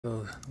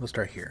So we'll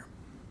start here.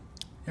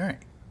 All right.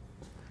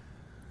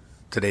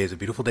 Today is a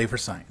beautiful day for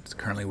science.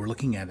 Currently, we're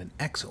looking at an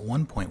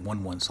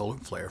X-1.11 solar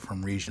flare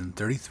from region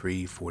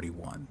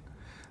 3341.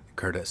 It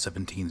occurred at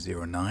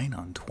 1709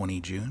 on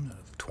 20 June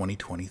of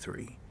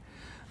 2023.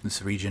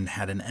 This region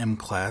had an M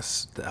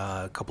class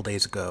a couple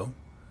days ago,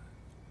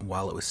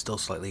 while it was still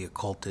slightly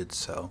occulted,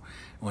 so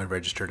it went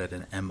registered at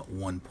an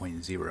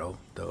M1.0,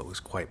 though it was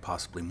quite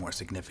possibly more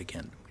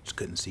significant. We just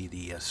couldn't see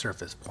the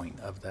surface point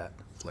of that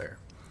flare.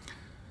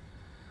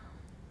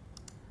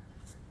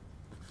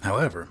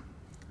 However,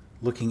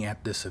 looking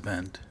at this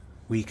event,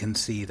 we can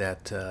see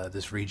that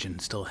this region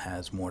still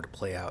has more to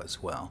play out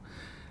as well.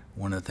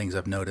 One of the things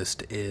I've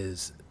noticed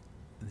is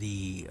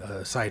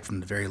aside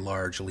from the very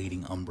large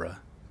leading umbra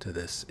to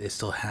this, it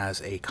still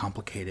has a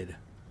complicated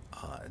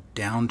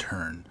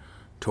downturn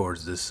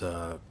towards this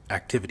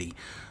activity.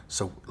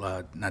 So,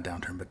 not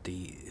downturn, but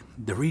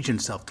the region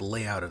itself, the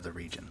layout of the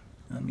region.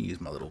 Let me use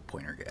my little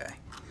pointer guy.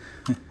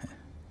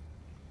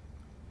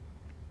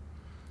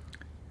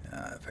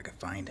 If I could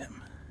find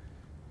him.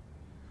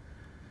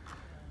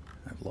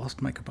 I've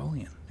lost my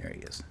Kabbalion. There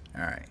he is.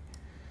 All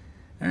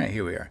right,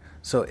 here we are.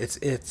 So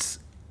it's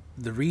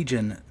the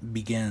region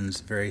begins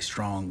very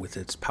strong with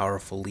its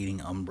powerful leading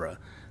umbra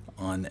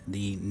on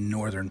the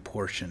northern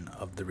portion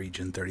of the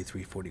region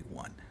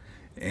 3341,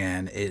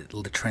 and it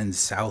trends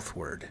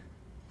southward,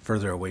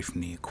 further away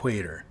from the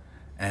equator,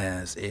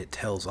 as it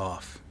tails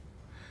off.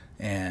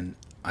 And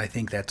I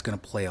think that's going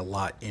to play a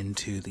lot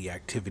into the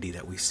activity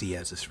that we see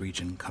as this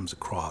region comes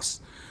across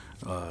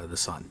the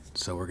sun.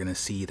 So we're going to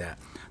see that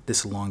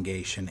this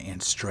elongation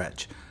and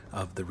stretch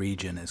of the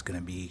region is going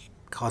to be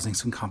causing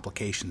some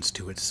complications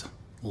to its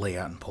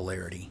layout and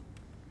polarity.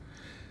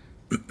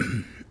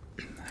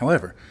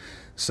 However,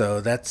 so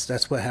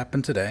that's what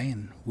happened today,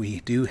 and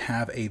we do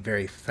have a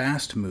very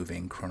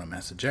fast-moving coronal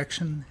mass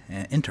ejection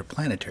and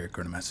interplanetary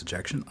coronal mass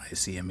ejection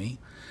 (ICME)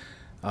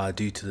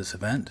 due to this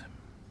event.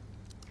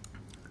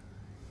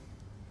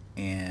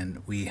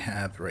 And we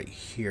have right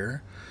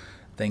here,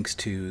 thanks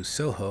to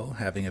SOHO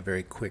having a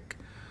very quick,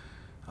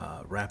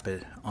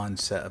 rapid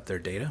onset of their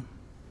data,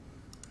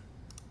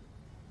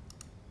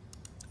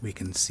 we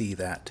can see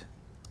that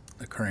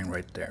occurring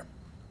right there.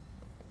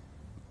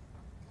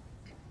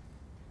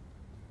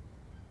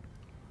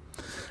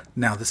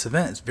 Now, this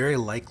event is very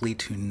likely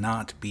to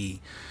not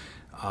be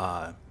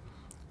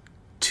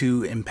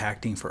too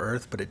impacting for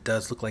Earth, but it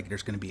does look like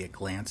there's going to be a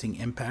glancing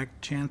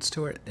impact chance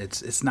to it.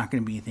 It's not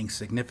going to be anything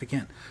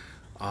significant.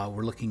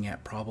 We're looking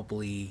at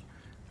probably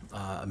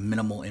a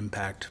minimal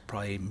impact,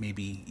 probably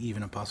maybe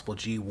even a possible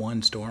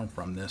G1 storm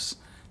from this,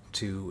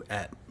 to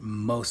at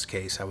most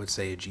case I would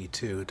say a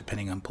G2,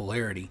 depending on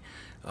polarity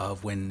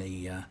of when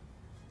the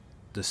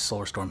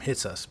solar storm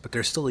hits us. But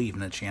there's still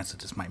even a chance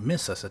that this might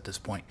miss us at this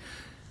point.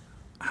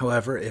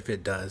 However, if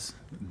it does,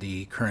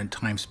 the current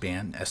time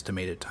span,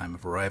 estimated time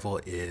of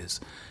arrival, is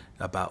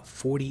about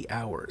 40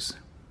 hours,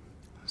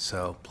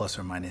 so plus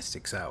or minus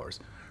 6 hours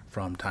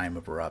from time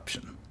of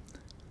eruption.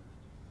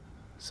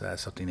 So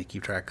that's something to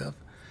keep track of.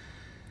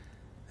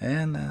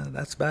 And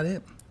that's about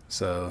it.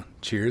 So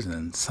cheers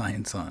and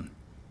science on.